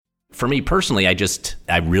For me personally,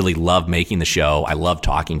 I really love making the show. I love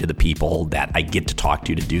talking to the people that I get to talk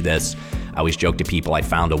to do this. I always joke to people I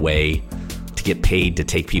found a way to get paid to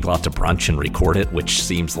take people out to brunch and record it, which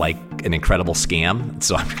seems like an incredible scam.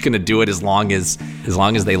 So I'm going to do it as long as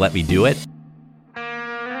they let me do it.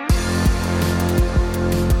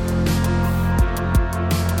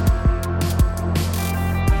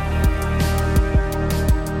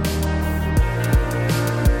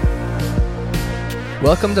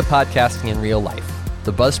 Welcome to Podcasting in Real Life,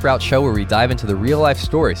 the Buzzsprout show where we dive into the real-life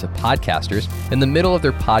stories of podcasters in the middle of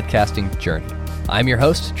their podcasting journey. I'm your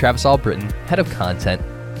host, Travis Albritton, head of content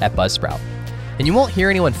at Buzzsprout. And you won't hear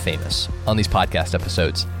anyone famous on these podcast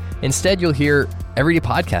episodes. Instead, you'll hear everyday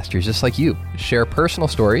podcasters just like you share personal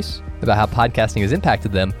stories about how podcasting has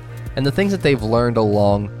impacted them and the things that they've learned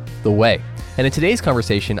along the way. And in today's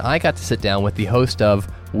conversation, I got to sit down with the host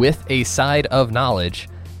of With a Side of Knowledge,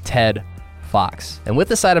 Ted Fox. And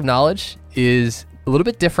With a Side of Knowledge is a little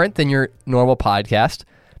bit different than your normal podcast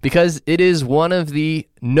because it is one of the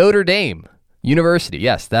Notre Dame University.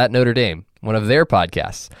 Yes, that Notre Dame, one of their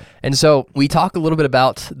podcasts. And so we talk a little bit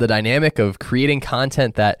about the dynamic of creating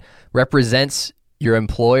content that represents your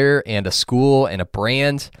employer and a school and a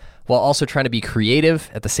brand while also trying to be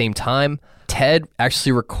creative at the same time. Ted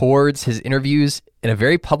actually records his interviews in a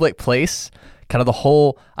very public place. Kind of the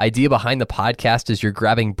whole idea behind the podcast is you're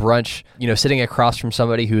grabbing brunch, sitting across from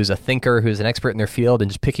somebody who's a thinker, who's an expert in their field and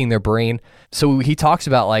just picking their brain. So he talks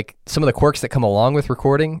about like some of the quirks that come along with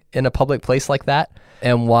recording in a public place like that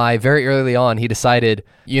and why very early on he decided,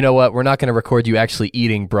 you know what, we're not going to record you actually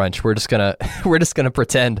eating brunch. We're just going to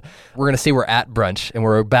pretend we're going to say we're at brunch and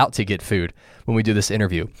we're about to get food when we do this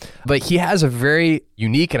interview. But he has a very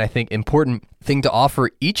unique and I think important thing to offer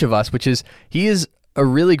each of us, which is he is a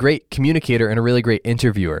really great communicator and a really great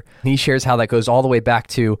interviewer. He shares how that goes all the way back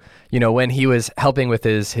to, when he was helping with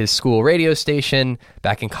his school radio station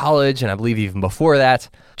back in college, and I believe even before that.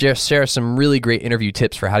 Just share some really great interview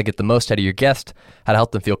tips for how to get the most out of your guest, how to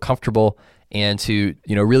help them feel comfortable, and to,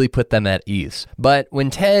 really put them at ease. But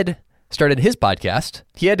when Ted started his podcast,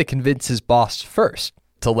 he had to convince his boss first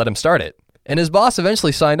to let him start it. And his boss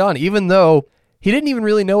eventually signed on, even though he didn't even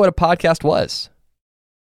really know what a podcast was.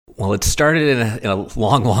 Well, it started in a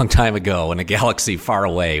long, long time ago in a galaxy far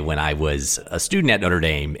away when I was a student at Notre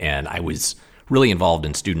Dame, and I was really involved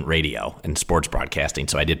in student radio and sports broadcasting.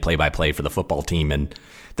 So I did play-by-play for the football team and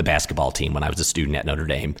the basketball team when I was a student at Notre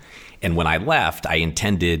Dame. And when I left, I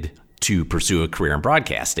intended to pursue a career in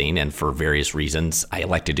broadcasting, and for various reasons, I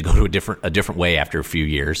elected to go to a different way after a few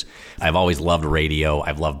years. I've always loved radio.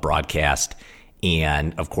 I've loved broadcast.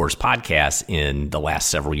 And of course, podcasts in the last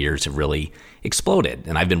several years have really exploded.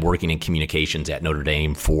 And I've been working in communications at Notre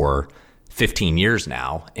Dame for 15 years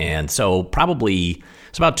now. And so probably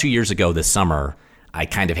it's about 2 years ago this summer, I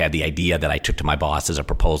kind of had the idea that I took to my boss as a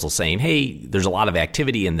proposal saying, hey, there's a lot of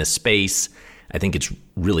activity in this space. I think it's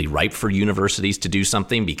really ripe for universities to do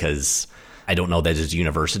something because I don't know that as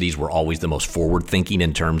universities, we're always the most forward thinking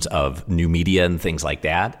in terms of new media and things like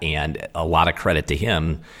that. And a lot of credit to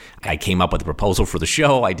him. I came up with a proposal for the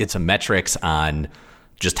show. I did some metrics on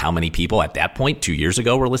just how many people at that point 2 years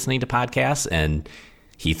ago were listening to podcasts. And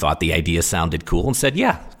he thought the idea sounded cool and said,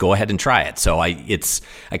 yeah, go ahead and try it. So it's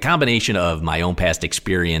a combination of my own past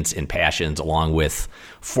experience and passions, along with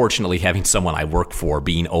fortunately having someone I work for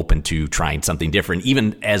being open to trying something different,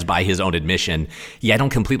 even as by his own admission, I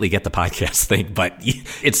don't completely get the podcast thing, but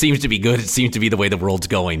it seems to be good. It seems to be the way the world's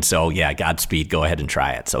going. So yeah, Godspeed, go ahead and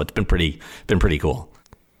try it. So it's been pretty cool.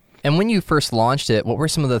 And when you first launched it, what were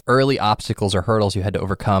some of the early obstacles or hurdles you had to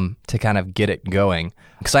overcome to kind of get it going?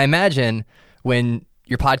 Because I imagine when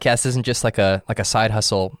your podcast isn't just like a side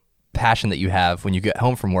hustle passion that you have when you get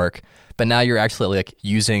home from work, but now you're actually like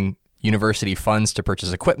using university funds to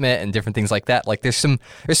purchase equipment and different things like that. Like there's some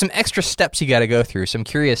extra steps you got to go through. So I'm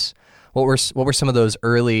curious, what were some of those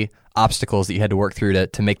early obstacles that you had to work through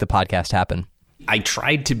to make the podcast happen? I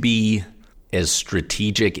tried to be as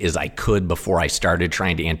strategic as I could before I started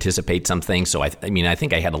trying to anticipate some things. So I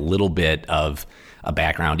think I had a little bit of a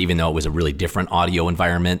background, even though it was a really different audio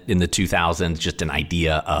environment in the 2000s, just an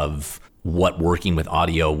idea of what working with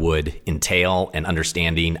audio would entail and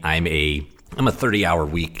understanding. I'm a 30-hour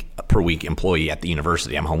per week employee at the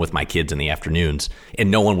university. I'm home with my kids in the afternoons,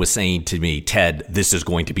 and no one was saying to me, Ted, this is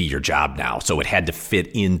going to be your job now. So it had to fit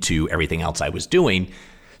into everything else I was doing.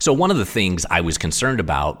 So one of the things I was concerned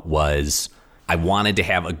about was I wanted to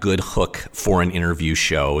have a good hook for an interview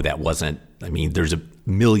show that wasn't, there's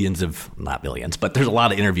not millions, but there's a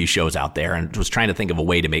lot of interview shows out there, and was trying to think of a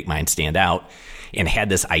way to make mine stand out, and had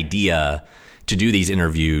this idea to do these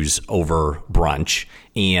interviews over brunch.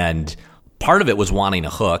 And part of it was wanting a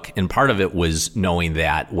hook, and part of it was knowing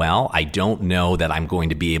that, well, I don't know that I'm going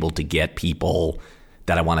to be able to get people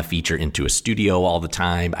that I want to feature into a studio all the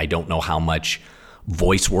time. I don't know how much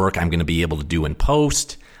voice work I'm going to be able to do in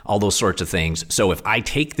post, all those sorts of things. So if I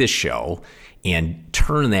take this show and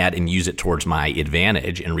turn that and use it towards my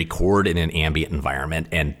advantage and record in an ambient environment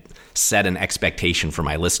and set an expectation for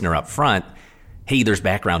my listener up front, hey, there's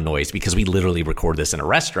background noise because we literally record this in a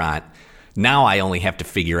restaurant. Now I only have to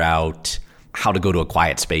figure out how to go to a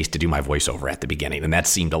quiet space to do my voiceover at the beginning. And that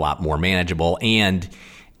seemed a lot more manageable. And,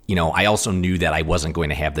 I also knew that I wasn't going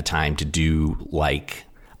to have the time to do like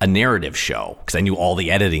a narrative show because I knew all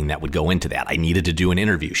the editing that would go into that. I needed to do an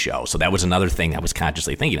interview show. So that was another thing I was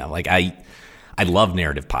consciously thinking of. Like I love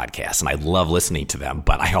narrative podcasts and I love listening to them,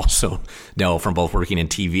 but I also know from both working in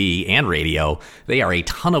TV and radio, they are a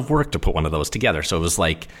ton of work to put one of those together. So it was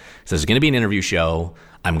like, so there's going to be an interview show.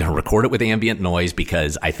 I'm going to record it with ambient noise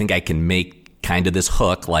because I think I can make kind of this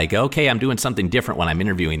hook, like, okay, I'm doing something different when I'm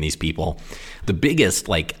interviewing these people. The biggest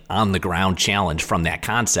like on the ground challenge from that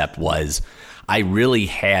concept was I really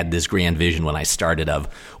had this grand vision when I started of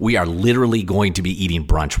we are literally going to be eating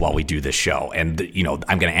brunch while we do this show. And,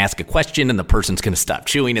 I'm going to ask a question and the person's going to stop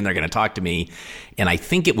chewing and they're going to talk to me. And I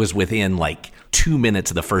think it was within like 2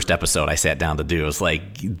 minutes of the first episode I sat down to do. It was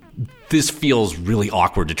like, this feels really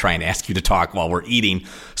awkward to try and ask you to talk while we're eating.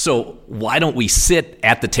 So why don't we sit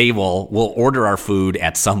at the table? We'll order our food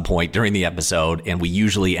at some point during the episode. And we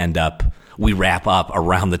usually we wrap up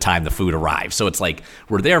around the time the food arrives. So it's like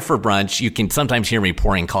we're there for brunch. You can sometimes hear me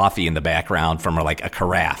pouring coffee in the background from like a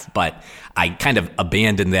carafe, but I kind of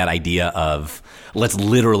abandoned that idea of let's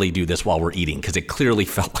literally do this while we're eating because it clearly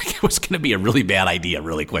felt like it was going to be a really bad idea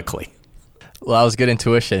really quickly. Well, that was good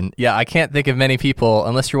intuition. Yeah, I can't think of many people,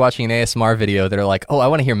 unless you're watching an ASMR video, that are like, oh, I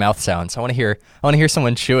want to hear mouth sounds. I want to hear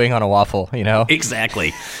someone chewing on a waffle,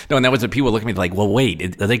 Exactly. No, and that was the people looking at me like, well,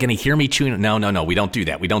 wait, are they going to hear me chewing? No, we don't do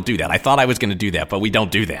that. We don't do that. I thought I was going to do that, but we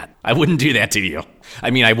don't do that. I wouldn't do that to you.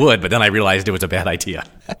 I mean, I would, but then I realized it was a bad idea.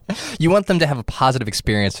 You want them to have a positive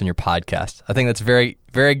experience in your podcast. I think that's very,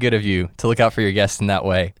 very good of you to look out for your guests in that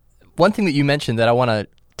way. One thing that you mentioned that I want to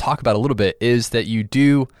talk about a little bit is that you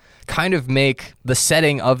do kind of make the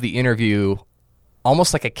setting of the interview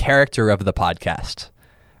almost like a character of the podcast,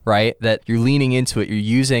 right? That you're leaning into it. You're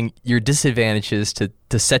using your disadvantages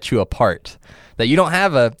to set you apart. That you don't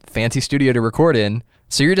have a fancy studio to record in,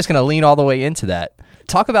 so you're just going to lean all the way into that.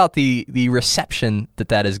 Talk about the reception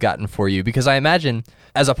that has gotten for you, because I imagine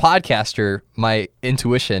as a podcaster, my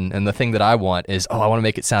intuition and the thing that I want is, I want to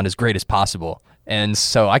make it sound as great as possible. And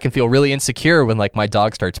so I can feel really insecure when like my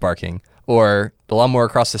dog starts barking. Or the lawnmower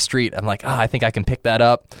across the street, I'm like, I think I can pick that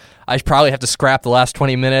up. I probably have to scrap the last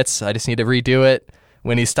 20 minutes. I just need to redo it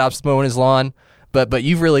when he stops mowing his lawn. But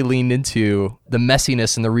you've really leaned into the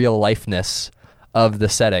messiness and the real lifeness of the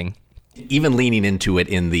setting. Even leaning into it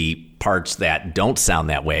in the parts that don't sound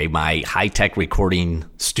that way. My high-tech recording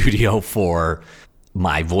studio for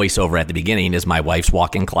my voiceover at the beginning is my wife's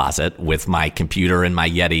walk-in closet with my computer and my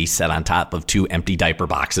Yeti set on top of 2 empty diaper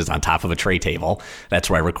boxes on top of a tray table. That's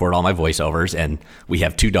where I record all my voiceovers, and we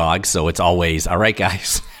have 2 dogs, so it's always, all right,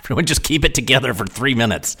 guys, everyone just keep it together for 3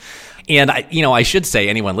 minutes. And I should say,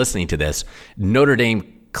 anyone listening to this, Notre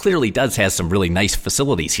Dame clearly does have some really nice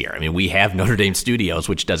facilities here. I mean, we have Notre Dame Studios,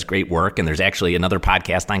 which does great work, and there's actually another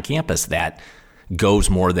podcast on campus that goes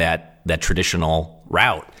more that traditional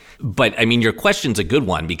route. But, I mean, your question's a good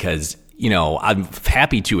one because, I'm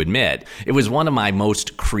happy to admit it was one of my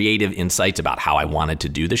most creative insights about how I wanted to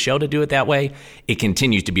do the show, to do it that way. It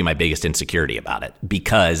continues to be my biggest insecurity about it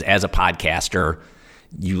because as a podcaster,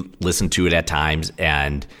 you listen to it at times.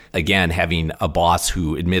 And again, having a boss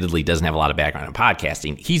who admittedly doesn't have a lot of background in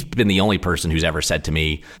podcasting, he's been the only person who's ever said to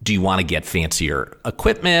me, do you want to get fancier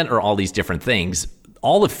equipment or all these different things?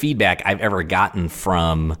 All the feedback I've ever gotten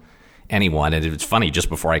from anyone, and it's funny, just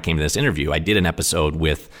before I came to this interview, I did an episode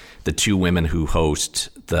with the 2 women who host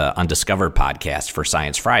the Undiscovered podcast for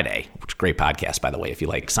Science Friday, which is a great podcast, by the way, if you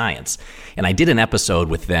like science. And I did an episode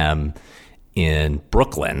with them in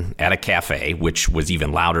Brooklyn at a cafe, which was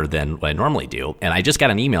even louder than what I normally do. And I just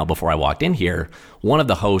got an email before I walked in here. One of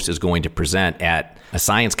the hosts is going to present at a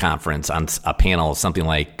science conference on a panel, something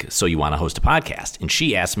like, so you want to host a podcast? And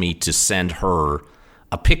she asked me to send her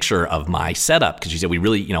a picture of my setup because she said, we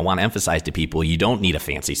really, want to emphasize to people, you don't need a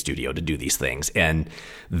fancy studio to do these things. And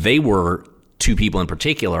they were 2 people in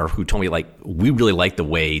particular who told me, like, we really like the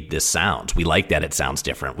way this sounds. We like that it sounds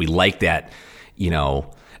different. We like that,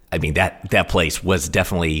 that place was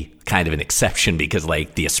definitely kind of an exception because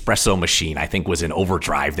like the espresso machine, I think, was in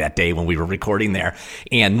overdrive that day when we were recording there.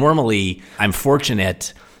 And normally I'm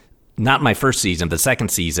fortunate not my first season, the second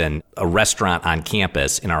season, a restaurant on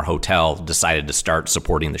campus in our hotel decided to start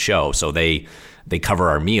supporting the show. So they cover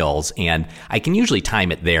our meals, and I can usually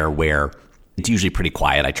time it there where it's usually pretty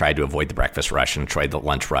quiet. I tried to avoid the breakfast rush and avoid the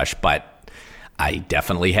lunch rush, but I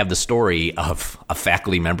definitely have the story of a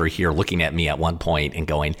faculty member here looking at me at one point and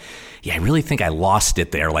going, yeah, I really think I lost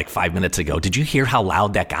it there like 5 minutes ago. Did you hear how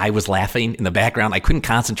loud that guy was laughing in the background? I couldn't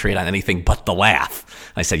concentrate on anything but the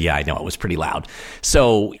laugh. I said, yeah, I know, it was pretty loud.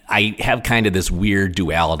 So I have kind of this weird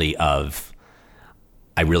duality of,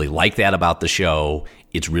 I really like that about the show.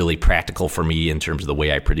 It's really practical for me in terms of the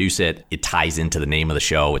way I produce it. It ties into the name of the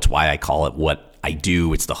show. It's why I call it what I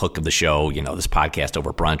do. It's the hook of the show, this podcast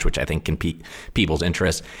over brunch, which I think can pique people's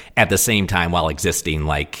interest. At the same time, while existing,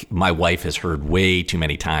 like my wife has heard way too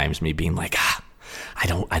many times me being like, I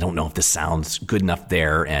don't know if this sounds good enough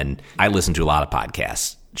there. And I listen to a lot of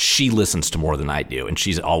podcasts. She listens to more than I do. And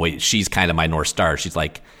she's kind of my North Star. She's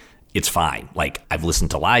like, it's fine. Like, I've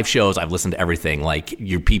listened to live shows. I've listened to everything. Like,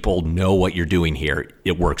 your people know what you're doing here.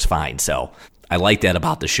 It works fine. So I like that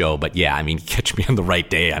about the show. But yeah, I mean, catch me on the right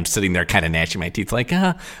day, I'm sitting there kind of gnashing my teeth like,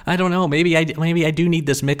 I don't know. Maybe I do need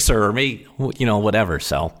this mixer, or maybe, whatever.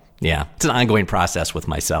 So yeah, it's an ongoing process with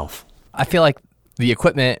myself. I feel like the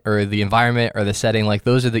equipment or the environment or the setting, like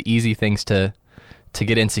those are the easy things to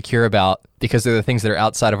get insecure about, because they're the things that are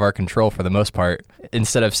outside of our control for the most part.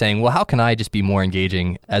 Instead of saying, well, how can I just be more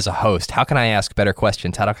engaging as a host? How can I ask better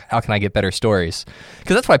questions? How can I get better stories?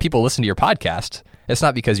 Because that's why people listen to your podcast. It's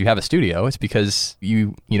not because you have a studio. It's because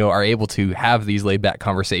you are able to have these laid back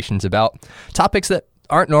conversations about topics that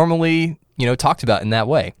aren't normally, talked about in that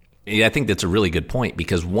way. Yeah, I think that's a really good point,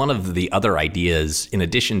 because one of the other ideas, in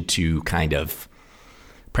addition to kind of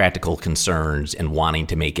practical concerns and wanting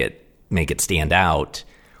to make it stand out,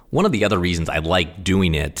 one of the other reasons I like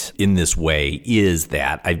doing it in this way is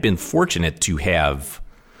that I've been fortunate to have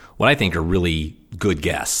what I think are really good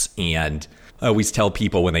guests. And I always tell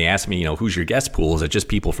people when they ask me, who's your guest pool? Is it just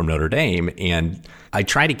people from Notre Dame? And I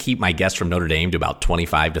try to keep my guests from Notre Dame to about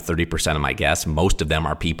 25 to 30% of my guests. Most of them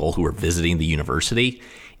are people who are visiting the university.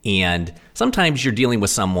 And sometimes you're dealing with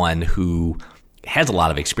someone who has a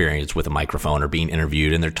lot of experience with a microphone or being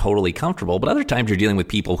interviewed, and they're totally comfortable. But other times you're dealing with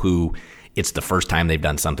people who it's the first time they've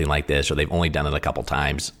done something like this, or they've only done it a couple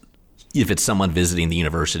times. If it's someone visiting the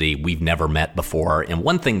university we've never met before. And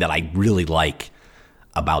one thing that I really like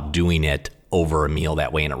about doing it over a meal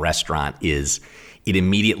that way in a restaurant is it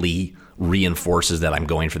immediately reinforces that I'm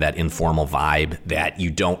going for that informal vibe, that you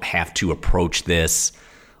don't have to approach this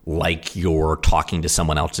like you're talking to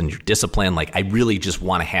someone else in your discipline. Like, I really just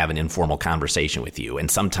want to have an informal conversation with you. And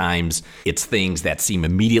sometimes it's things that seem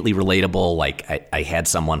immediately relatable. Like I had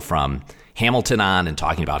someone from Hamilton on, and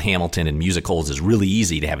talking about Hamilton and musicals is really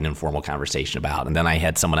easy to have an informal conversation about. And then I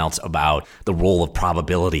had someone else about the role of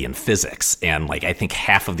probability in physics. And like, I think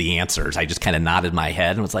half of the answers, I just kind of nodded my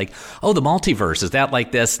head and was like, oh, the multiverse, is that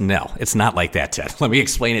like this? No, it's not like that, Ted. Let me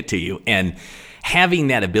explain it to you. And having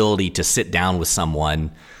that ability to sit down with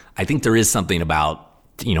someone, I think there is something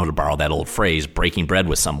about, to borrow that old phrase, breaking bread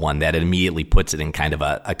with someone, that it immediately puts it in kind of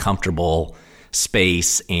a comfortable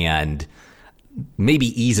space and maybe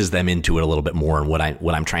eases them into it a little bit more in what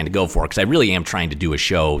I'm trying to go for. Because I really am trying to do a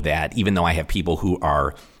show that, even though I have people who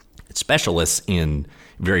are specialists in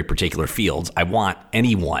very particular fields, I want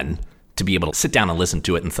anyone to be able to sit down and listen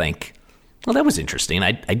to it and think, well, that was interesting.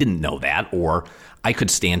 I didn't know that. Or I could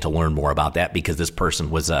stand to learn more about that because this person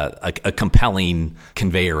was a compelling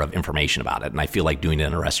conveyor of information about it. And I feel like doing it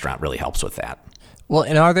in a restaurant really helps with that. Well,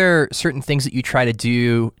 and are there certain things that you try to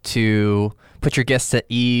do to put your guests at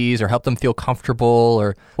ease or help them feel comfortable?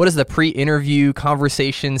 Or what does the pre-interview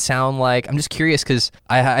conversation sound like? I'm just curious because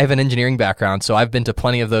I have an engineering background, so I've been to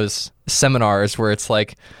plenty of those seminars where it's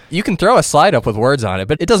like, you can throw a slide up with words on it,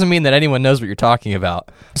 but it doesn't mean that anyone knows what you're talking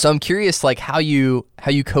about. So I'm curious, like, how you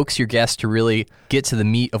coax your guests to really get to the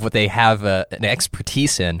meat of what they have an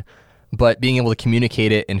expertise in, but being able to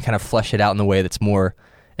communicate it and kind of flesh it out in a way that's more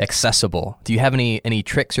accessible. Do you have any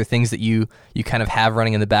tricks or things that you kind of have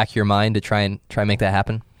running in the back of your mind to try and make that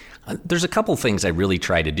happen? There's a couple things I really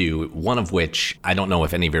try to do, one of which, I don't know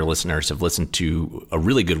if any of your listeners have listened to, a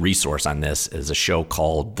really good resource on this is a show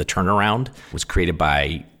called The Turnaround. It was created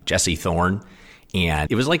by Jesse Thorne,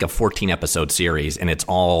 and it was like a 14-episode series, and it's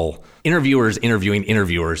all interviewers interviewing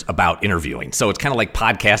interviewers about interviewing. So it's kind of like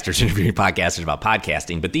podcasters interviewing podcasters about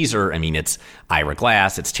podcasting, but these are, it's Ira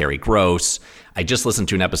Glass, it's Terry Gross. I just listened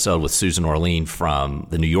to an episode with Susan Orlean from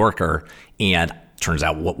The New Yorker, and turns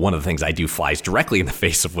out one of the things I do flies directly in the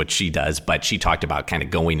face of what she does, but she talked about kind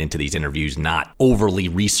of going into these interviews not overly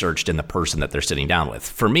researched in the person that they're sitting down with.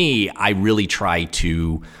 For me, I really try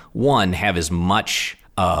to, one, have as much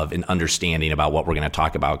of an understanding about what we're going to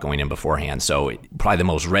talk about going in beforehand. So probably the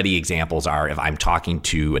most ready examples are if I'm talking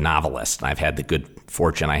to a novelist, and I've had the good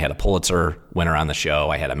fortune, I had a Pulitzer winner on the show,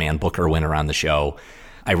 I had a Man Booker winner on the show.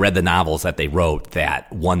 I read the novels that they wrote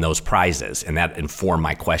that won those prizes, and that informed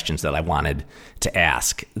my questions that I wanted to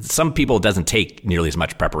ask. Some people, it doesn't take nearly as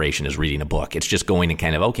much preparation as reading a book. It's just going and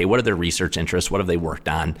kind of, okay, what are their research interests? What have they worked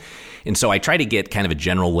on? And so I try to get kind of a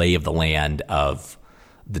general lay of the land of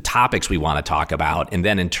the topics we want to talk about. And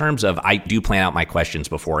then in terms of, I do plan out my questions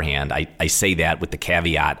beforehand. I say that with the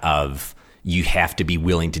caveat of you have to be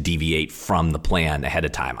willing to deviate from the plan ahead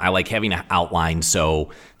of time. I like having an outline so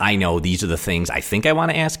I know these are the things I think I want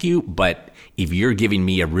to ask you, but if you're giving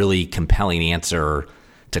me a really compelling answer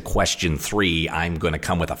to question 3, I'm going to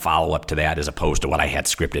come with a follow-up to that as opposed to what I had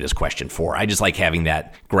scripted as question 4. I just like having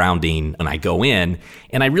that grounding when I go in,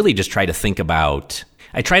 and I really just try to think about,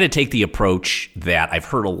 I try to take the approach that I've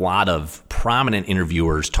heard a lot of prominent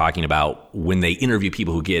interviewers talking about when they interview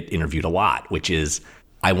people who get interviewed a lot, which is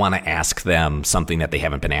I want to ask them something that they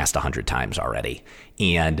haven't been asked 100 times already.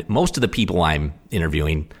 And most of the people I'm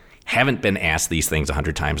interviewing haven't been asked these things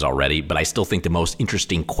 100 times already, but I still think the most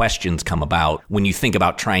interesting questions come about when you think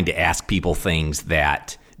about trying to ask people things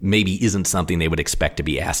that maybe isn't something they would expect to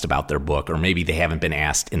be asked about their book, or maybe they haven't been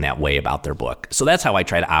asked in that way about their book. So that's how I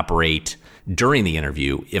try to operate during the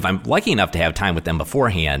interview. If I'm lucky enough to have time with them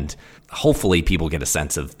beforehand, hopefully people get a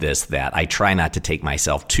sense of this, that I try not to take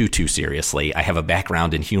myself too seriously. I have a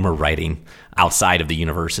background in humor writing outside of the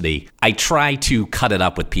university. I try to cut it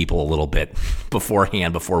up with people a little bit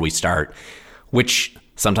beforehand before we start, which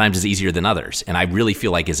sometimes is easier than others. And I really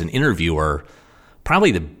feel like as an interviewer,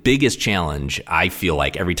 probably the biggest challenge I feel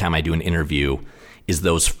like every time I do an interview is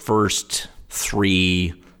those first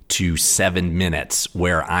 3 to 7 minutes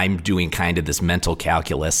where I'm doing kind of this mental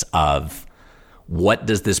calculus of what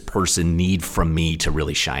does this person need from me to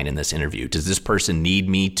really shine in this interview? Does this person need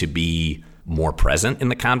me to be more present in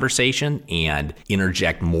the conversation and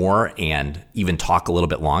interject more and even talk a little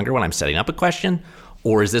bit longer when I'm setting up a question?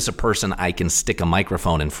 Or is this a person I can stick a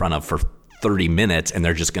microphone in front of for 30 minutes and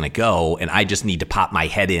they're just going to go, and I just need to pop my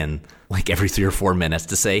head in like every 3 or 4 minutes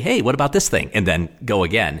to say, hey, what about this thing? And then go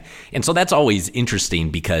again. And so that's always interesting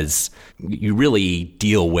because you really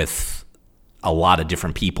deal with a lot of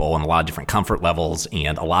different people and a lot of different comfort levels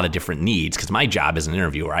and a lot of different needs. Because my job as an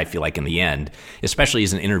interviewer, I feel like in the end, especially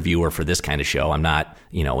as an interviewer for this kind of show, I'm not,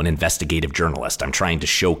 an investigative journalist. I'm trying to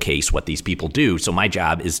showcase what these people do. So my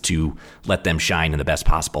job is to let them shine in the best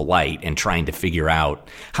possible light and trying to figure out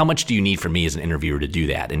how much do you need from me as an interviewer to do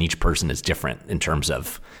that. And each person is different in terms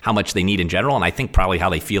of how much they need in general. And I think probably how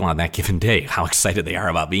they feel on that given day, how excited they are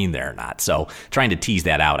about being there or not. So trying to tease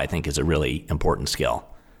that out, I think, is a really important skill.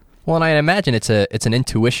 Well, and I imagine it's an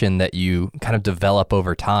intuition that you kind of develop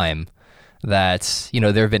over time. That,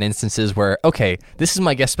 there have been instances where, okay, this is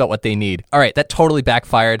my guess about what they need. All right, that totally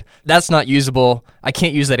backfired. That's not usable. I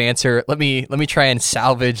can't use that answer. Let me try and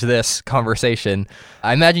salvage this conversation.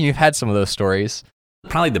 I imagine you've had some of those stories.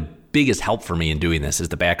 Probably the biggest help for me in doing this is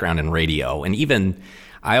the background in radio. And even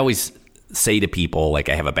I always say to people, like,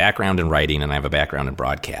 I have a background in writing and I have a background in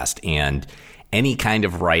broadcast. And any kind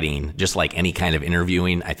of writing, just like any kind of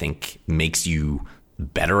interviewing, I think makes you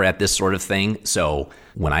better at this sort of thing. So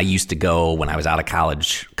when I was out of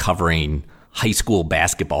college covering high school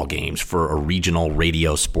basketball games for a regional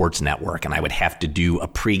radio sports network, and I would have to do a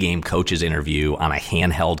pregame coach's interview on a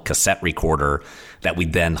handheld cassette recorder that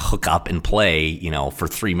we'd then hook up and play, for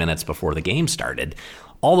 3 minutes before the game started.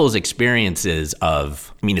 All those experiences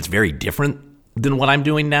it's very different than what I'm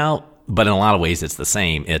doing now, but in a lot of ways it's the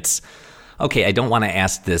same. It's, okay, I don't want to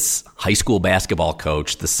ask this high school basketball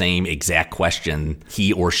coach the same exact question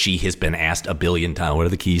he or she has been asked a billion times. What are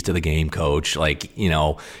the keys to the game, coach?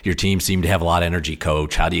 Your team seemed to have a lot of energy,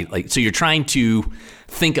 coach. How do you so you're trying to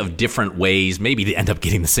think of different ways, maybe to end up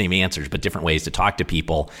getting the same answers, but different ways to talk to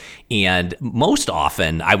people. And most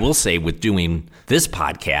often, I will say with doing this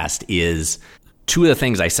podcast is, 2 of the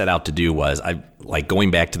things I set out to do was,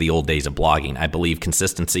 going back to the old days of blogging, I believe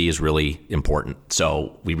consistency is really important.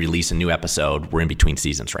 So we release a new episode. We're in between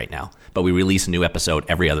seasons right now, but we release a new episode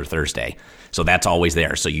every other Thursday. So that's always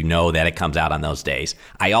there. So that it comes out on those days.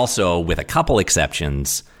 I also, with a couple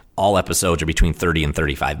exceptions, all episodes are between 30 and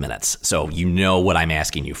 35 minutes. So what I'm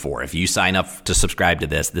asking you for. If you sign up to subscribe to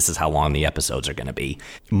this is how long the episodes are going to be.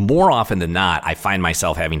 More often than not, I find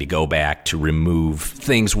myself having to go back to remove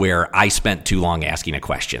things where I spent too long asking a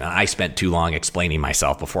question and I spent too long explaining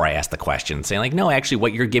myself before I asked the question and saying no, actually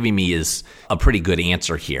what you're giving me is a pretty good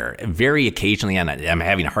answer here. Very occasionally, and I'm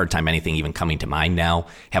having a hard time anything even coming to mind now,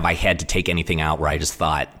 have I had to take anything out where I just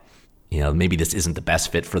thought, maybe this isn't the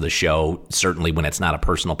best fit for the show. Certainly when it's not a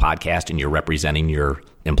personal podcast and you're representing your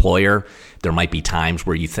employer, there might be times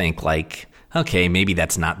where you think like, okay, maybe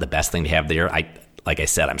that's not the best thing to have there. Like I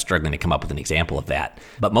said, I'm struggling to come up with an example of that.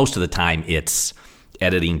 But most of the time it's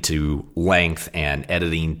editing to length and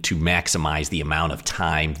editing to maximize the amount of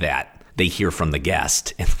time that they hear from the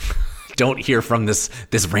guest and don't hear from this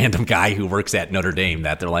random guy who works at Notre Dame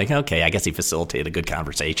that they're like, okay, I guess he facilitated a good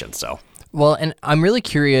conversation. So, well, and I'm really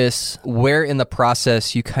curious where in the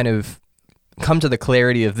process you kind of come to the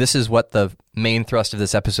clarity of this is what the main thrust of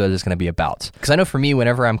this episode is going to be about. Because I know for me,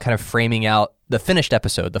 whenever I'm kind of framing out the finished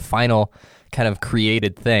episode, the final kind of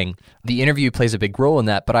created thing, the interview plays a big role in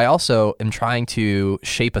that, but I also am trying to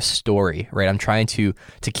shape a story, right? I'm trying to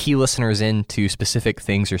key listeners into specific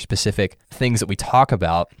things or specific things that we talk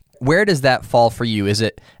about. Where does that fall for you? Is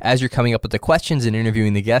it as you're coming up with the questions and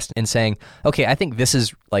interviewing the guest and saying, okay, I think this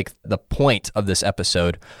is like the point of this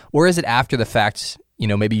episode, or is it after the fact,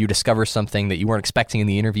 maybe you discover something that you weren't expecting in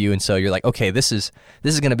the interview, and so you're like, okay, this is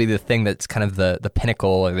going to be the thing that's kind of the pinnacle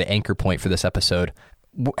or the anchor point for this episode.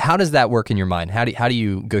 How does that work in your mind? How do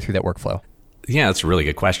you go through that workflow? Yeah, that's a really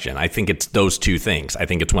good question. I think it's those two things. I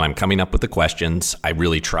think it's when I'm coming up with the questions, I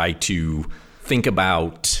really try to think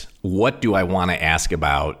about what do I want to ask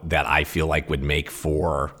about that I feel like would make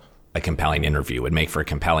for a compelling interview, would make for a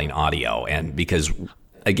compelling audio. And because,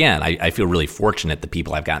 again, I feel really fortunate the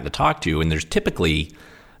people I've gotten to talk to, and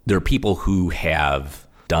there are people who have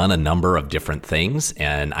done a number of different things,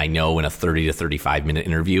 and I know in a 30 to 35 minute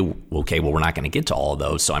interview, okay, well, we're not going to get to all of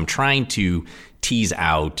those. So I'm trying to tease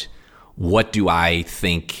out what do I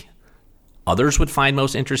think others would find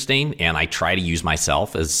most interesting, and I try to use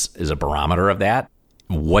myself as a barometer of that.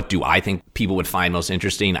 What do I think people would find most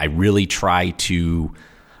interesting? I really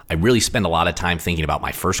spend a lot of time thinking about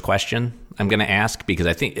my first question I'm going to ask, because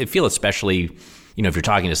I feel especially, if you're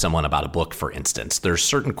talking to someone about a book, for instance, there's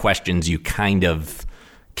certain questions you kind of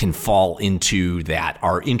can fall into that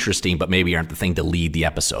are interesting, but maybe aren't the thing to lead the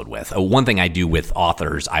episode with. One thing I do with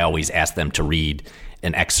authors, I always ask them to read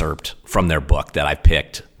an excerpt from their book that I've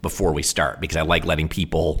picked before we start, because I like letting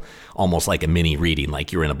people, almost like a mini reading,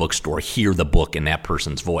 like you're in a bookstore, hear the book in that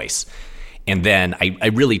person's voice. And then I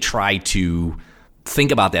really try to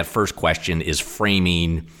think about that first question is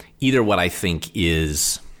framing either what I think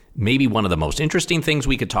is maybe one of the most interesting things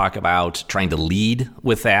we could talk about, trying to lead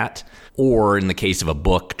with that, or in the case of a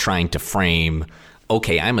book, trying to frame,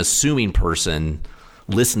 okay, I'm assuming person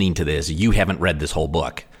listening to this, you haven't read this whole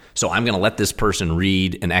book. So I'm going to let this person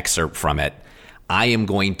read an excerpt from it. I am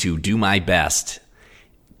going to do my best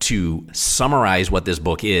to summarize what this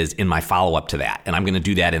book is in my follow-up to that. And I'm going to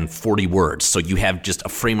do that in 40 words. So you have just a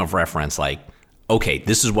frame of reference like, okay,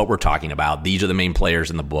 this is what we're talking about. These are the main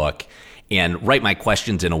players in the book. And write my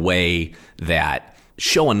questions in a way that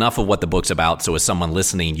show enough of what the book's about so as someone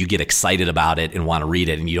listening, you get excited about it and want to read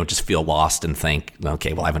it, and you don't just feel lost and think,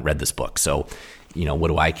 okay, well, I haven't read this book, so, what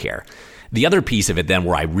do I care? The other piece of it then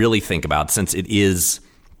where I really think about, since it is,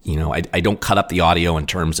 I don't cut up the audio in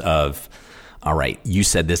terms of, all right, you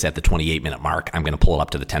said this at the 28-minute mark, I'm going to pull it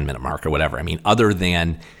up to the 10-minute mark or whatever. I mean, other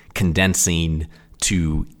than condensing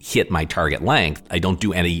to hit my target length, I don't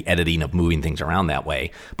do any editing of moving things around that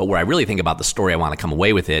way. But where I really think about the story I want to come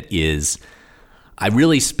away with it is I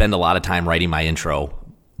really spend a lot of time writing my intro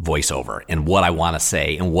voiceover and what I want to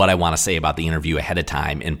say and what I want to say about the interview ahead of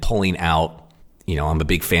time and pulling out, I'm a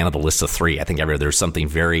big fan of the list of three. I think there's something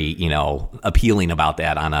very, appealing about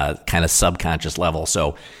that on a kind of subconscious level.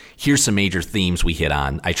 So here's some major themes we hit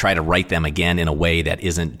on. I try to write them again in a way that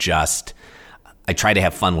isn't just, I try to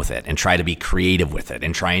have fun with it and try to be creative with it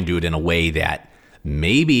and try and do it in a way that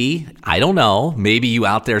maybe, I don't know, maybe you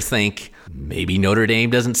out there think, maybe Notre Dame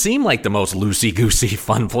doesn't seem like the most loosey-goosey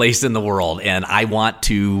fun place in the world. And I want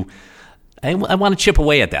to chip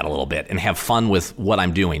away at that a little bit and have fun with what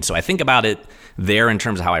I'm doing. So I think about it there in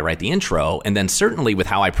terms of how I write the intro, and then certainly with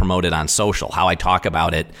how I promote it on social, how I talk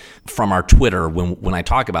about it from our Twitter when I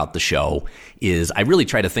talk about the show, is I really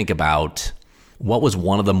try to think about what was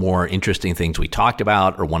one of the more interesting things we talked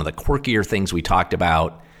about or one of the quirkier things we talked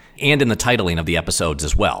about, and in the titling of the episodes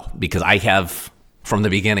as well, because I have, from the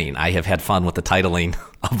beginning, I have had fun with the titling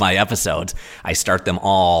of my episodes. I start them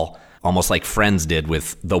all almost like Friends did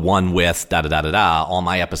with the one with da-da-da-da-da. All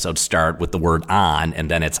my episodes start with the word on, and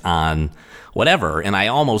then it's on whatever. And I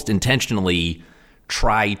almost intentionally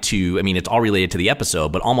try to, it's all related to the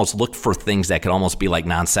episode, but almost look for things that could almost be like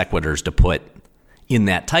non sequiturs to put in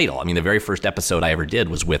that title. The very first episode I ever did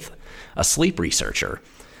was with a sleep researcher,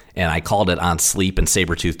 and I called it On Sleep and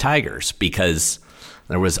Saber-Toothed Tigers because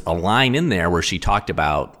there was a line in there where she talked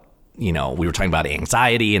about, we were talking about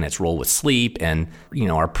anxiety and its role with sleep, and,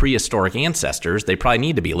 our prehistoric ancestors, they probably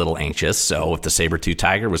need to be a little anxious. So if the saber-toothed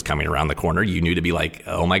tiger was coming around the corner, you knew to be like,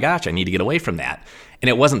 oh my gosh, I need to get away from that. And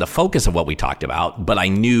it wasn't the focus of what we talked about, but I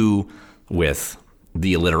knew with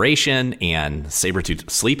the alliteration and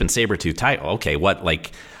sleep and saber-toothed tiger, okay,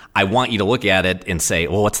 I want you to look at it and say,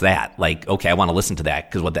 well, what's that? Okay, I want to listen to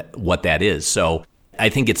that because what that is. So I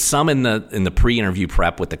think it's some in the pre-interview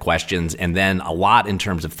prep with the questions, and then a lot in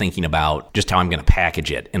terms of thinking about just how I'm going to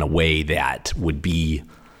package it in a way that would be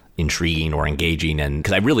intriguing or engaging. And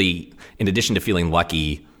because I really, in addition to feeling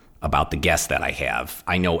lucky about the guests that I have,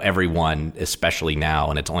 I know everyone, especially now,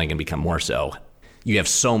 and it's only going to become more so, you have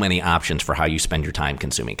so many options for how you spend your time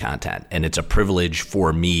consuming content. And it's a privilege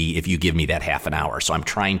for me if you give me that half an hour. So I'm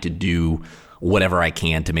trying to do whatever I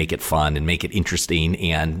can to make it fun and make it interesting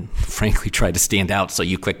and frankly try to stand out so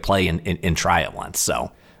you click play and try it once.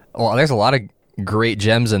 So, well, there's a lot of great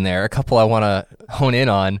gems in there. A couple I want to hone in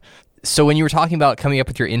on. So when you were talking about coming up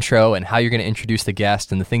with your intro and how you're going to introduce the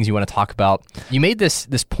guest and the things you want to talk about, you made this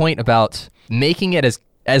point about making it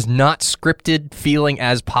as not scripted feeling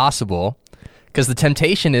as possible, because the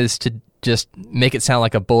temptation is to just make it sound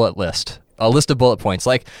like a bullet list. A list of bullet points,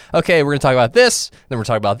 like, okay, we're going to talk about this, then we're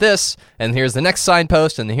talking about this, and here's the next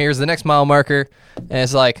signpost, and here's the next mile marker. And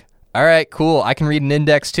it's like, all right, cool, I can read an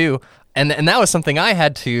index too. And that was something I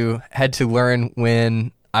had to learn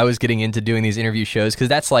when I was getting into doing these interview shows, because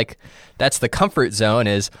that's the comfort zone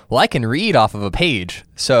is, well, I can read off of a page.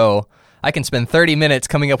 So I can spend 30 minutes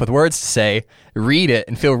coming up with words to say, read it,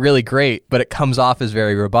 and feel really great, but it comes off as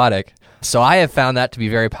very robotic. So I have found that to be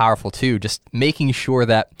very powerful too, just making sure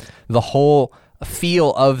that the whole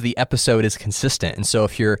feel of the episode is consistent. And so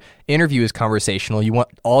if your interview is conversational, you want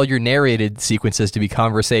all your narrated sequences to be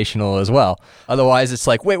conversational as well. Otherwise, it's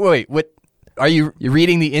like, wait, what? Are you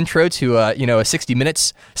reading the intro to a 60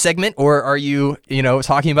 Minutes segment, or are you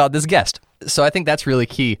talking about this guest? So I think that's really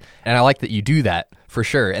key, and I like that you do that for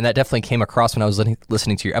sure. And that definitely came across when I was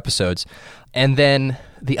listening to your episodes. And then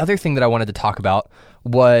the other thing that I wanted to talk about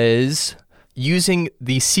was using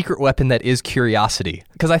the secret weapon that is curiosity.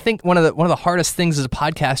 Because I think one of the hardest things as a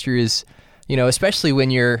podcaster is, especially when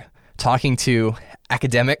you're talking to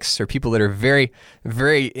academics or people that are very,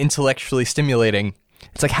 very intellectually stimulating,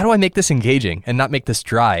 it's like, how do I make this engaging and not make this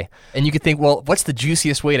dry? And you could think, well, what's the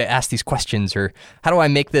juiciest way to ask these questions? Or how do I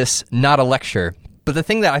make this not a lecture? But the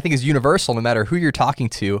thing that I think is universal, no matter who you're talking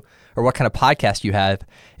to or what kind of podcast you have,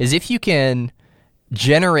 is if you can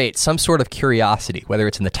generate some sort of curiosity, whether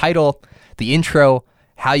it's in the title, the intro,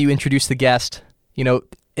 how you introduce the guest,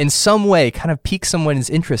 in some way kind of pique someone's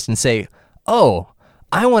interest and say, oh,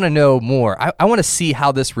 I want to know more. I want to see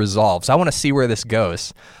how this resolves. I want to see where this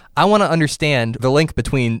goes. I want to understand the link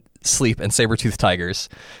between sleep and saber-toothed tigers,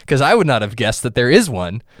 because I would not have guessed that there is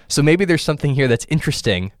one. So maybe there's something here that's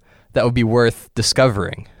interesting that would be worth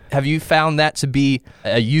discovering. Have you found that to be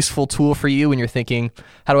a useful tool for you when you're thinking,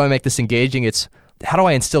 how do I make this engaging? It's, how do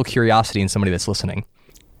I instill curiosity in somebody that's listening?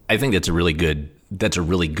 I think that's a really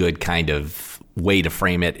good kind of way to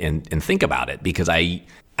frame it and think about it, because I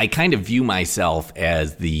kind of view myself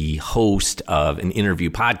as the host of an interview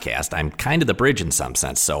podcast. I'm kind of the bridge in some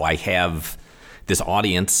sense. So I have this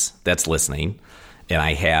audience that's listening, and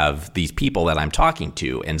I have these people that I'm talking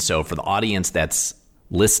to. And so for the audience that's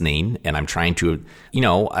listening, and I'm trying to,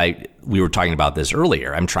 we were talking about this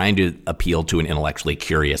earlier, I'm trying to appeal to an intellectually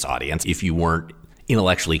curious audience. If you weren't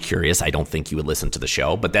intellectually curious, I don't think you would listen to the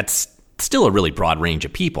show, but that's still a really broad range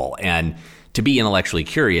of people. And to be intellectually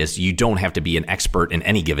curious, you don't have to be an expert in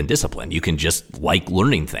any given discipline. You can just like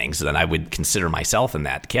learning things, and I would consider myself in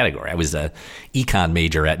that category. I was an econ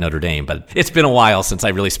major at Notre Dame, but it's been a while since I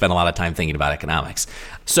really spent a lot of time thinking about economics.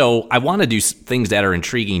 So I want to do things that are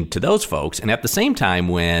intriguing to those folks, and at the same time,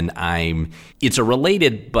 it's a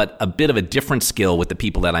related but a bit of a different skill with the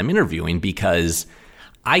people that I'm interviewing, because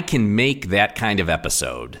I can make that kind of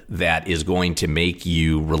episode that is going to make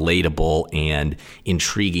you relatable and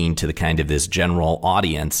intriguing to the kind of this general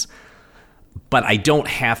audience, but I don't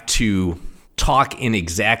have to talk in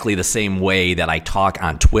exactly the same way that I talk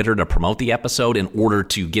on Twitter to promote the episode in order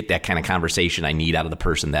to get that kind of conversation I need out of the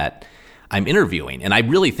person that I'm interviewing. And I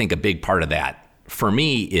really think a big part of that for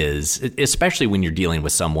me is, especially when you're dealing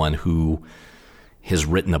with someone who has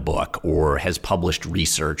written a book or has published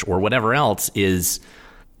research or whatever else, is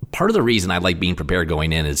part of the reason I like being prepared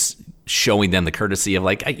going in is showing them the courtesy of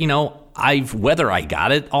whether I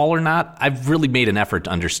got it all or not, I've really made an effort to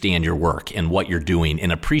understand your work and what you're doing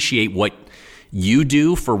and appreciate what you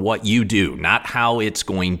do for what you do, not how it's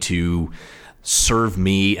going to serve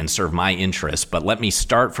me and serve my interests. But let me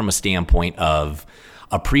start from a standpoint of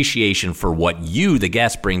appreciation for what you, the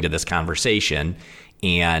guest, bring to this conversation.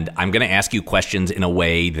 And I'm going to ask you questions in a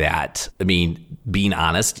way that, being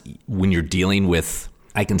honest, when you're dealing with,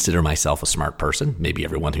 I consider myself a smart person. Maybe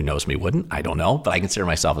everyone who knows me wouldn't. I don't know, but I consider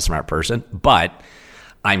myself a smart person. But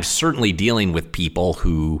I'm certainly dealing with people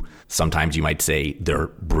who sometimes you might say they're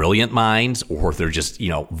brilliant minds, or they're just,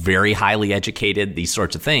 very highly educated, these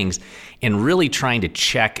sorts of things, and really trying to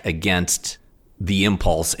check against the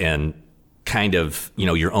impulse and kind of,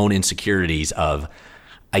 your own insecurities of,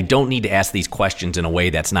 I don't need to ask these questions in a way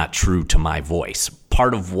that's not true to my voice.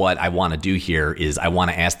 Part of what I want to do here is I want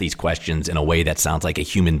to ask these questions in a way that sounds like a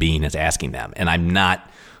human being is asking them. And I'm not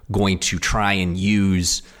going to try and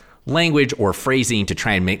use language or phrasing to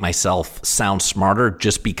try and make myself sound smarter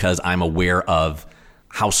just because I'm aware of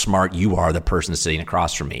how smart you are, the person sitting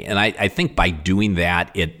across from me. And I think by doing that,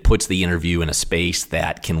 it puts the interview in a space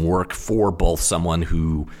that can work for both someone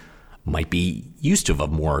who might be used to a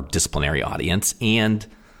more disciplinary audience and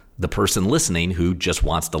the person listening who just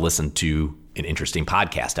wants to listen to an interesting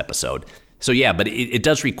podcast episode. So yeah, but it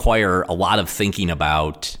does require a lot of thinking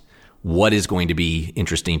about what is going to be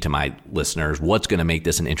interesting to my listeners, what's going to make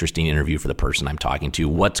this an interesting interview for the person I'm talking to,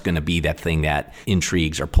 what's going to be that thing that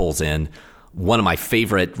intrigues or pulls in. One of my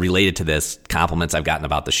favorite related to this compliments I've gotten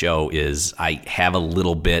about the show is I have a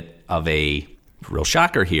little bit of a real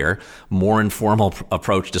shocker here, more informal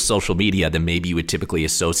approach to social media than maybe you would typically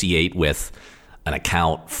associate with an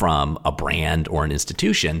account from a brand or an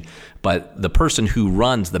institution. But the person who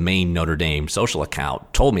runs the main Notre Dame social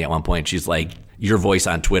account told me at one point, she's like, your voice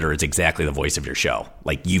on Twitter is exactly the voice of your show.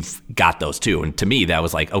 Like, you've got those too. And to me, that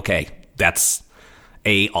was like, okay, that's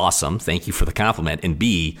A, awesome. Thank you for the compliment. And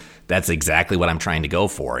B, that's exactly what I'm trying to go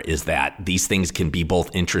for, is that these things can be both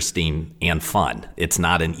interesting and fun. It's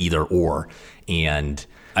not an either or. And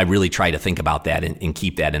I really try to think about that and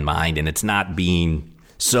keep that in mind. And it's not being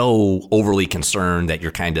so overly concerned that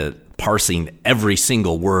you're kind of parsing every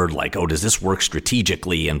single word like, oh, does this work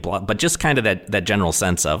strategically? And blah, but just kind of that general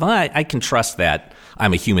sense of, I can trust that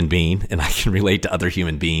I'm a human being and I can relate to other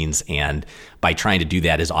human beings. And by trying to do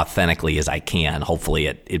that as authentically as I can, hopefully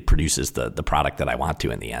it produces the product that I want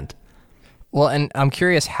to in the end. Well, and I'm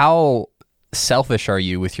curious, how selfish are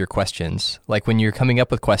you with your questions? Like when you're coming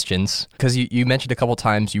up with questions, because you mentioned a couple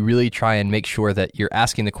times, you really try and make sure that you're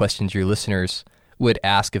asking the questions your listeners would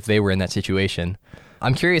ask if they were in that situation.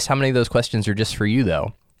 I'm curious how many of those questions are just for you,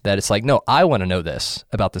 though, that it's like, no, I want to know this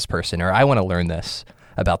about this person, or I want to learn this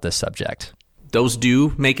about this subject. Those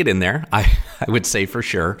do make it in there, I would say for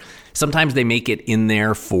sure. Sometimes they make it in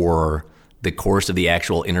there for the course of the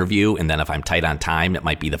actual interview, and then if I'm tight on time, it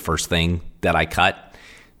might be the first thing that I cut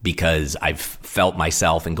because I've felt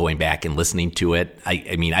myself and going back and listening to it.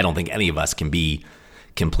 I mean, I don't think any of us can be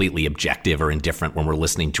completely objective or indifferent when we're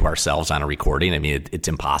listening to ourselves on a recording. I mean, it's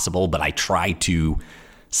impossible, but I try to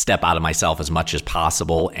step out of myself as much as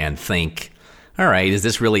possible and think, all right, is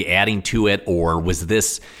this really adding to it? Or was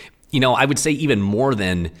this, I would say even more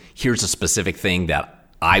than here's a specific thing that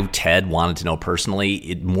Ted, wanted to know personally,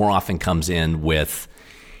 it more often comes in with,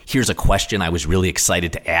 here's a question I was really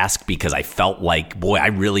excited to ask because I felt like, boy, I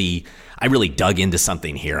really dug into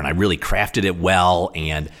something here and I really crafted it well.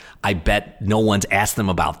 And I bet no one's asked them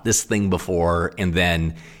about this thing before. And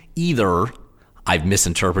then either I've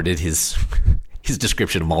misinterpreted his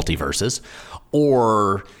description of multiverses,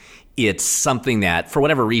 or it's something that for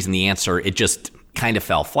whatever reason, the answer, it just kind of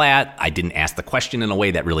fell flat. I didn't ask the question in a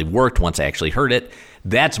way that really worked once I actually heard it.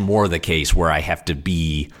 That's more the case where I have to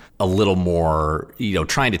be a little more,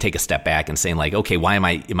 trying to take a step back and saying like, okay, why am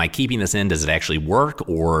I keeping this in? Does it actually work?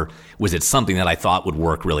 Or was it something that I thought would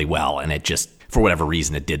work really well and it just, for whatever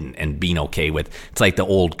reason, it didn't? And being okay with, it's like the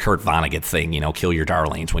old Kurt Vonnegut thing, kill your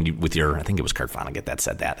darlings I think it was Kurt Vonnegut that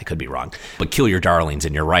said that. I could be wrong, but kill your darlings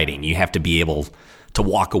in your writing. You have to be able to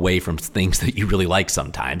walk away from things that you really like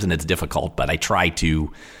sometimes. And it's difficult, but I try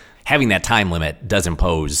to, having that time limit does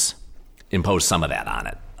impose some of that on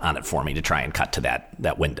it for me to try and cut to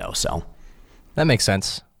that window. So that makes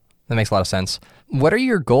sense. That makes a lot of sense. What are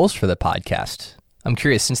your goals for the podcast? I'm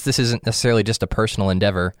curious, since this isn't necessarily just a personal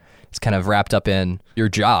endeavor, it's kind of wrapped up in your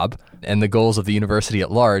job and the goals of the university at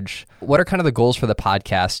large. What are kind of the goals for the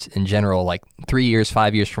podcast in general? Like 3 years,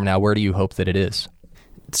 5 years from now, where do you hope that it is?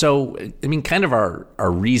 So, I mean, kind of our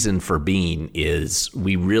reason for being is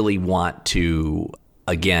we really want to,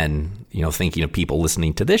 again, thinking of people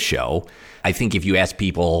listening to this show, I think if you ask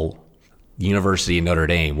people, University of Notre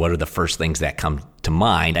Dame, what are the first things that come to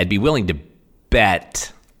mind? I'd be willing to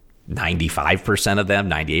bet 95% of them,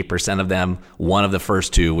 98% of them, one of the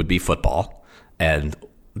first two would be football. And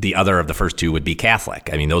the other of the first two would be Catholic.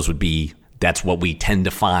 I mean, that's what we tend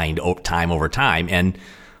to find time over time. And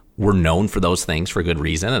we're known for those things for good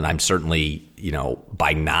reason. And I'm certainly,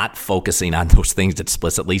 by not focusing on those things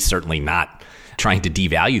explicitly, certainly not trying to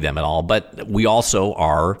devalue them at all. But we also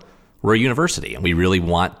we're a university, and we really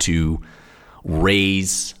want to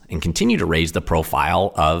raise and continue to raise the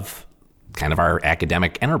profile of kind of our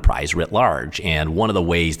academic enterprise writ large. And one of the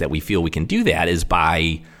ways that we feel we can do that is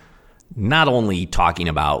by not only talking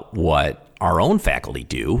about what our own faculty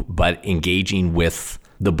do, but engaging with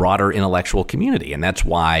the broader intellectual community. And that's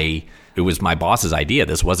why it was my boss's idea.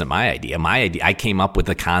 This wasn't my idea. I came up with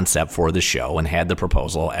the concept for the show and had the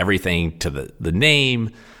proposal, everything to the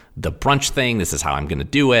name, the brunch thing. This is how I'm going to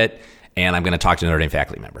do it. And I'm going to talk to Notre Dame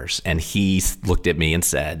faculty members. And he looked at me and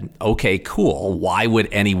said, okay, cool. Why would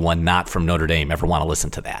anyone not from Notre Dame ever want to listen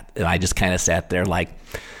to that? And I just kind of sat there like,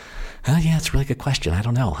 oh, yeah, it's a really good question. I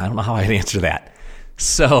don't know how I'd answer that.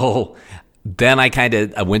 So then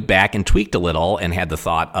I went back and tweaked a little and had the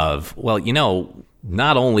thought of, well,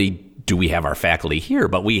 not only do we have our faculty here,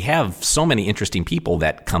 but we have so many interesting people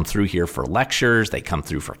that come through here for lectures. They come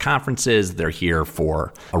through for conferences. They're here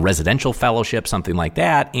for a residential fellowship, something like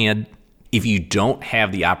that. And if you don't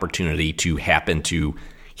have the opportunity to happen to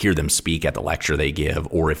hear them speak at the lecture they give,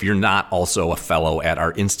 or if you're not also a fellow at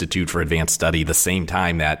our Institute for Advanced Study the same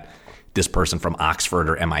time that this person from Oxford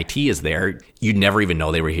or MIT is there, you'd never even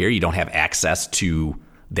know they were here. You don't have access to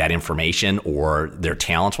that information or their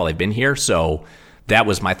talents while they've been here. So that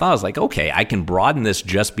was my thought. I was like, okay, I can broaden this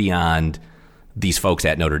just beyond these folks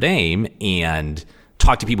at Notre Dame and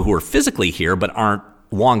talk to people who are physically here but aren't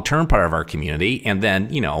long-term part of our community. And then,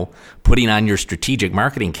 putting on your strategic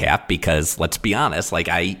marketing cap, because let's be honest, like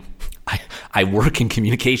I work in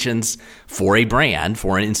communications for a brand,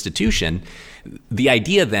 for an institution. The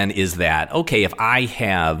idea then is that, okay, if I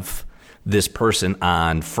have this person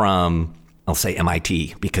on from, I'll say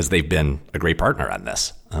MIT, because they've been a great partner on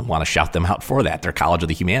this. I want to shout them out for that. They're College of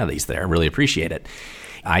the Humanities there. I really appreciate it.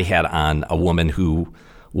 I had on a woman who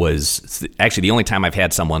was actually the only time I've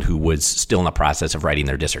had someone who was still in the process of writing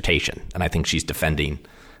their dissertation. And I think she's defending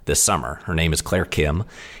this summer. Her name is Claire Kim.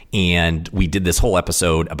 And we did this whole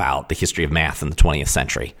episode about the history of math in the 20th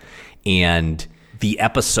century. And the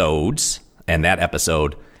episodes and that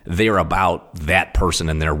episode, they're about that person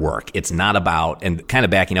and their work. It's not about, and kind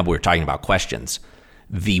of backing up, we were talking about questions.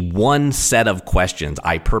 The one set of questions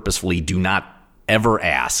I purposefully do not ever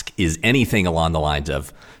ask is anything along the lines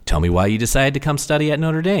of, tell me why you decided to come study at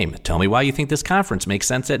Notre Dame. Tell me why you think this conference makes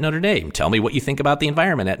sense at Notre Dame. Tell me what you think about the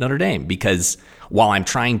environment at Notre Dame. Because while I'm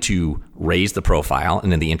trying to raise the profile,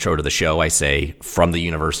 and in the intro to the show, I say, from the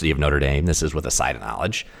University of Notre Dame, this is with a side of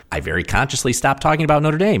knowledge, I very consciously stopped talking about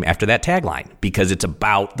Notre Dame after that tagline, because it's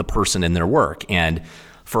about the person and their work. And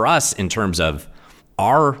for us, in terms of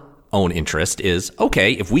our own interest is,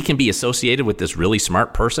 okay, if we can be associated with this really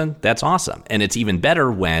smart person, that's awesome. And it's even better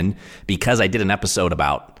when, because I did an episode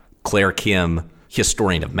about Claire Kim,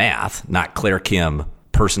 historian of math, not Claire Kim,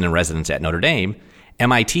 person in residence at Notre Dame,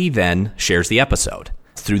 MIT then shares the episode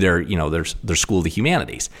through their School of the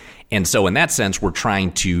Humanities. And so in that sense, we're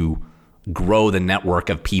trying to grow the network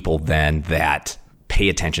of people then that pay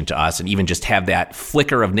attention to us and even just have that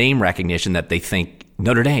flicker of name recognition that they think,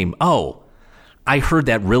 Notre Dame, oh, I heard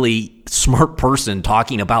that really smart person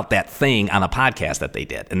talking about that thing on a podcast that they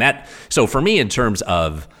did. And that, so for me, in terms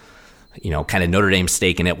of, kind of Notre Dame's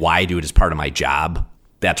stake in it, why I do it as part of my job,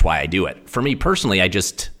 that's why I do it. For me personally,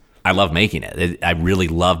 I love making it. I really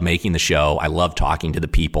love making the show. I love talking to the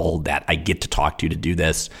people that I get to talk to do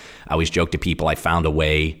this. I always joke to people, I found a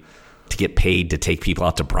way to get paid to take people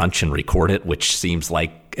out to brunch and record it, which seems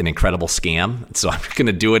like an incredible scam. So I'm going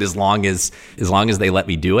to do it as long as they let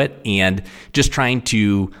me do it, and just trying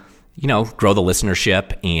to, grow the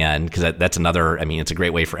listenership. And because that's another, it's a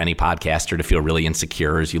great way for any podcaster to feel really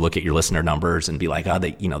insecure as you look at your listener numbers and be like, oh,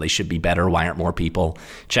 they should be better. Why aren't more people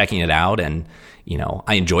checking it out? And,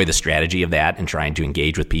 I enjoy the strategy of that and trying to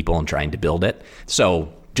engage with people and trying to build it.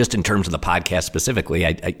 So just in terms of the podcast specifically,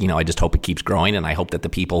 I just hope it keeps growing, and I hope that the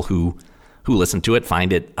people who listen to it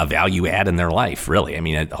find it a value add in their life, really.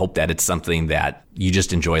 I hope that it's something that you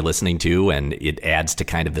just enjoy listening to, and it adds to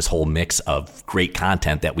kind of this whole mix of great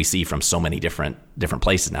content that we see from so many different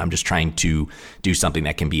places. Now I'm just trying to do something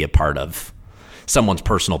that can be a part of someone's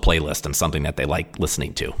personal playlist and something that they like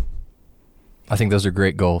listening to. I think those are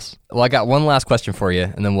great goals. Well, I got one last question for you,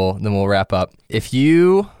 and then we'll wrap up. If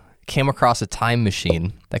you came across a time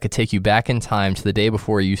machine that could take you back in time to the day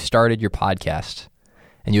before you started your podcast,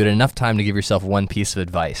 and you had enough time to give yourself one piece of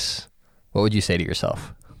advice, what would you say to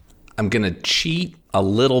yourself? I'm going to cheat a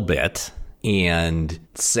little bit and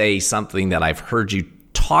say something that I've heard you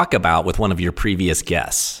talk about with one of your previous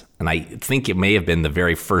guests, and I think it may have been the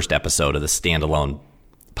very first episode of the standalone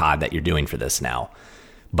pod that you're doing for this now,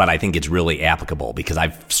 but I think it's really applicable because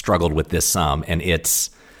I've struggled with this some, and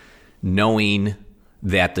it's knowing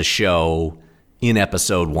that the show in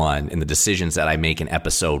episode 1 and the decisions that I make in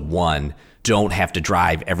episode 1 don't have to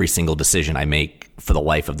drive every single decision I make for the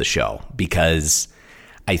life of the show, because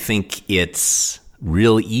I think it's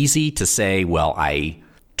real easy to say, well, I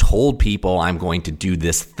told people I'm going to do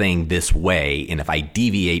this thing this way, and if I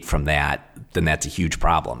deviate from that, then that's a huge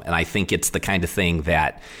problem. And I think it's the kind of thing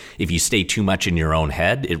that if you stay too much in your own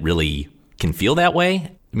head, it really can feel that way.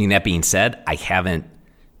 I mean, that being said, I haven't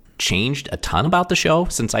changed a ton about the show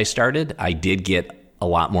since I started. I did get a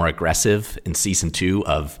lot more aggressive in season 2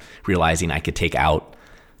 of realizing I could take out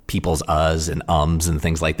people's uhs and ums and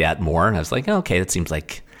things like that more. And I was like, okay, that seems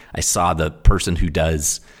like I saw the person who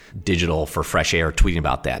does digital for Fresh Air tweeting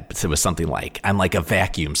about that. But it was something like, I'm like a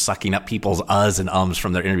vacuum sucking up people's uhs and ums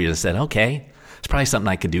from their interviews. I said, okay, it's probably something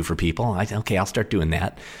I could do for people. Okay, I'll start doing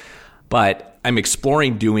that. But I'm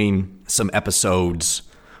exploring doing some episodes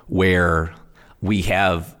where we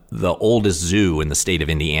have the oldest zoo in the state of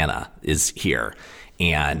Indiana is here.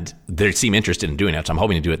 And they seem interested in doing it. So I'm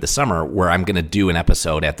hoping to do it this summer, where I'm going to do an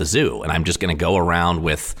episode at the zoo. And I'm just going to go around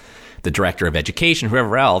with the director of education,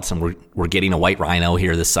 whoever else, and we're getting a white rhino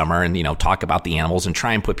here this summer, and talk about the animals and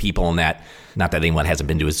try and put people in that. Not that anyone hasn't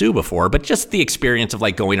been to a zoo before, but just the experience of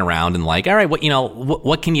like going around and like, all right,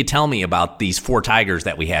 what can you tell me about these 4 tigers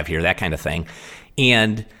that we have here, that kind of thing.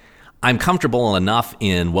 And I'm comfortable enough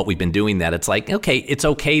in what we've been doing that it's like, okay, it's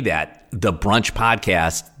okay that the brunch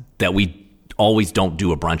podcast that we always don't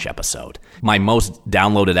do a brunch episode. My most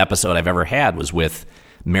downloaded episode I've ever had was with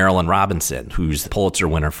Marilyn Robinson, who's the Pulitzer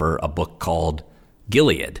winner for a book called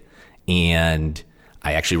Gilead. And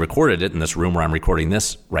I actually recorded it in this room where I'm recording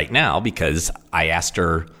this right now because I asked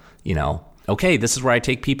her, okay, this is where I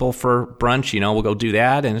take people for brunch, we'll go do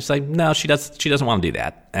that. And it's like, no, she doesn't want to do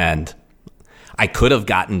that. And I could have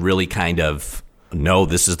gotten really kind of, no,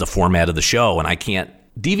 this is the format of the show and I can't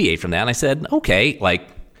deviate from that. And I said, okay, like,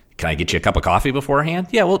 can I get you a cup of coffee beforehand?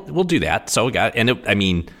 Yeah, we'll do that. So we got,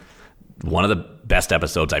 one of the best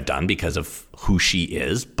episodes I've done because of who she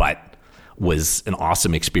is, but was an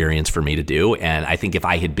awesome experience for me to do. And I think if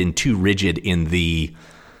I had been too rigid in the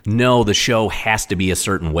show has to be a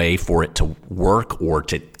certain way for it to work or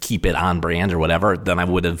to keep it on brand or whatever, then I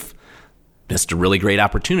would have missed a really great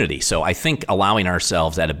opportunity. So I think allowing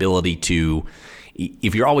ourselves that ability to,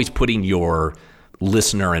 if you're always putting your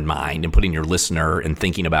listener in mind and putting your listener and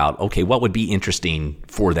thinking about, okay, what would be interesting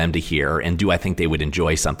for them to hear? And do I think they would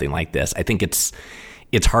enjoy something like this? I think it's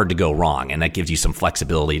hard to go wrong. And that gives you some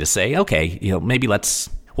flexibility to say, okay, maybe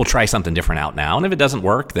we'll try something different out now. And if it doesn't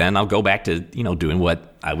work, then I'll go back to, doing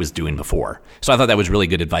what I was doing before. So I thought that was really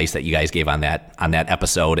good advice that you guys gave on that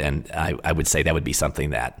episode. And I would say that would be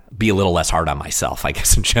something that be a little less hard on myself, I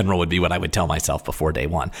guess in general would be what I would tell myself before day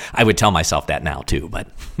one. I would tell myself that now too, but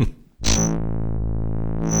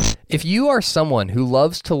If you are someone who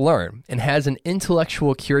loves to learn and has an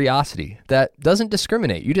intellectual curiosity that doesn't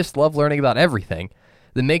discriminate, you just love learning about everything,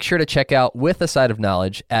 then make sure to check out With a Side of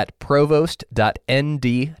Knowledge at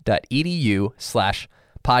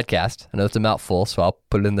provost.nd.edu/podcast. I know it's a mouthful, so I'll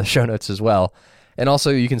put it in the show notes as well. And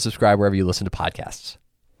also, you can subscribe wherever you listen to podcasts.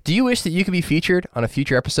 Do you wish that you could be featured on a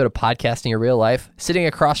future episode of Podcasting in Real Life, sitting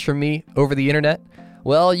across from me over the internet?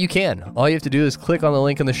 Well, you can. All you have to do is click on the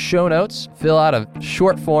link in the show notes, fill out a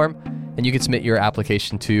short form, and you can submit your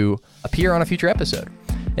application to appear on a future episode.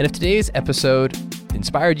 And if today's episode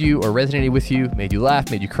inspired you or resonated with you, made you laugh,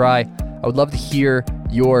 made you cry, I would love to hear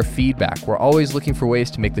your feedback. We're always looking for ways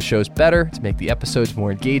to make the shows better, to make the episodes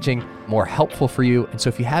more engaging, more helpful for you. And so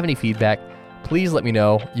if you have any feedback, please let me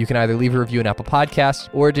know. You can either leave a review in Apple Podcasts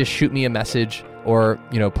or just shoot me a message or,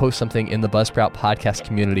 post something in the Buzzsprout podcast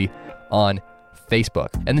community on Facebook.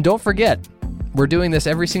 And then don't forget, we're doing this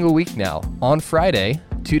every single week now. On Friday,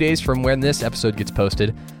 2 days from when this episode gets posted,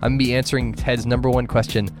 I'm going to be answering Ted's number one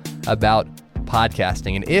question about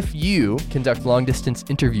podcasting. And if you conduct long distance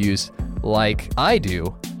interviews like I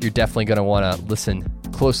do, you're definitely going to want to listen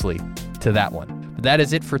closely to that one. But that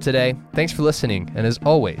is it for today. Thanks for listening. And as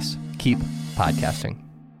always, keep podcasting.